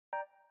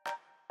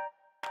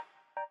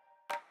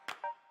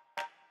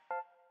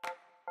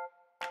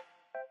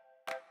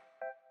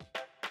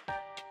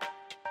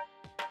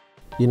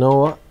You know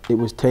what? It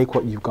was take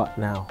what you've got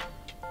now.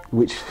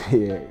 Which,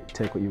 yeah,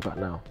 take what you've got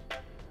now.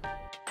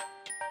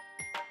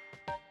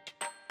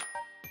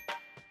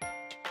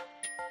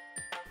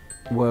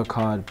 Work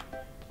hard,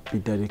 be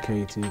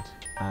dedicated,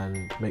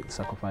 and make the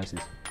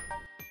sacrifices.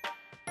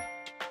 I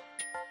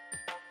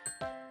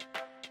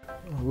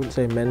wouldn't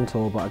say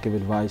mentor, but I'd give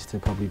advice to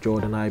probably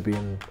Jordan, Ivy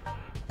and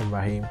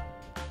Raheem.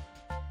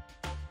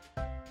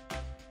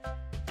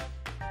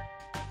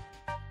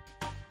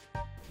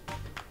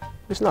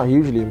 It's not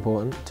hugely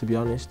important, to be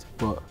honest,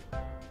 but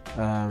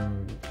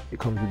it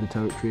comes with the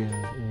territory,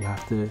 and you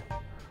have to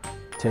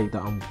take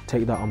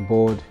that on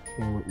board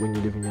when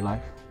you're living your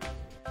life.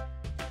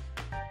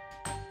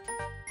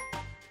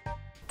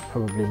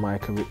 Probably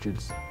Micah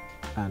Richards,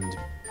 and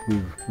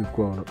we've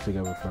grown up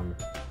together from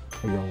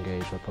a young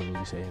age. I'd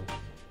probably say him.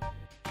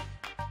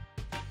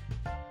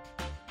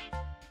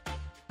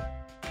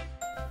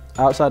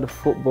 Outside of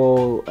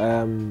football,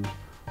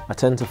 I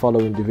tend to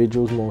follow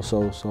individuals more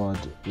so.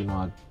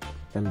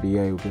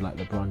 NBA would be like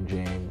LeBron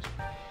James.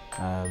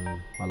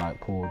 I like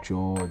Paul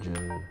George,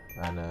 and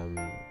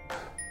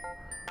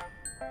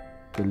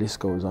the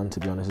list goes on. To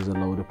be honest, there's a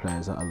load of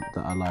players that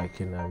I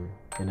like in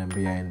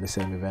NBA, and the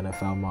same with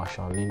NFL.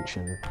 Marshawn Lynch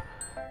and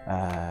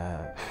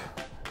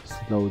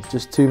loads.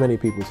 Just too many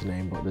people to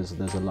name, but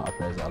there's a lot of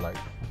players that I like.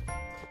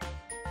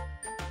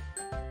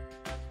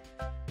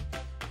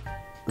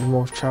 The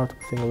most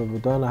charitable thing I've ever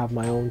done, I have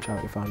my own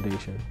charity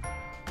foundation,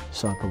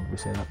 so I'd probably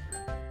say that.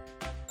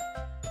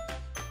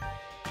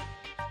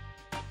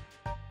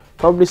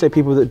 Probably say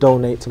people that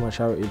donate to my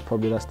charity,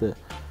 probably that's the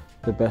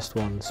best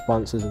one.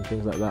 Sponsors and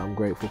things like that, I'm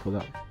grateful for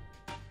that.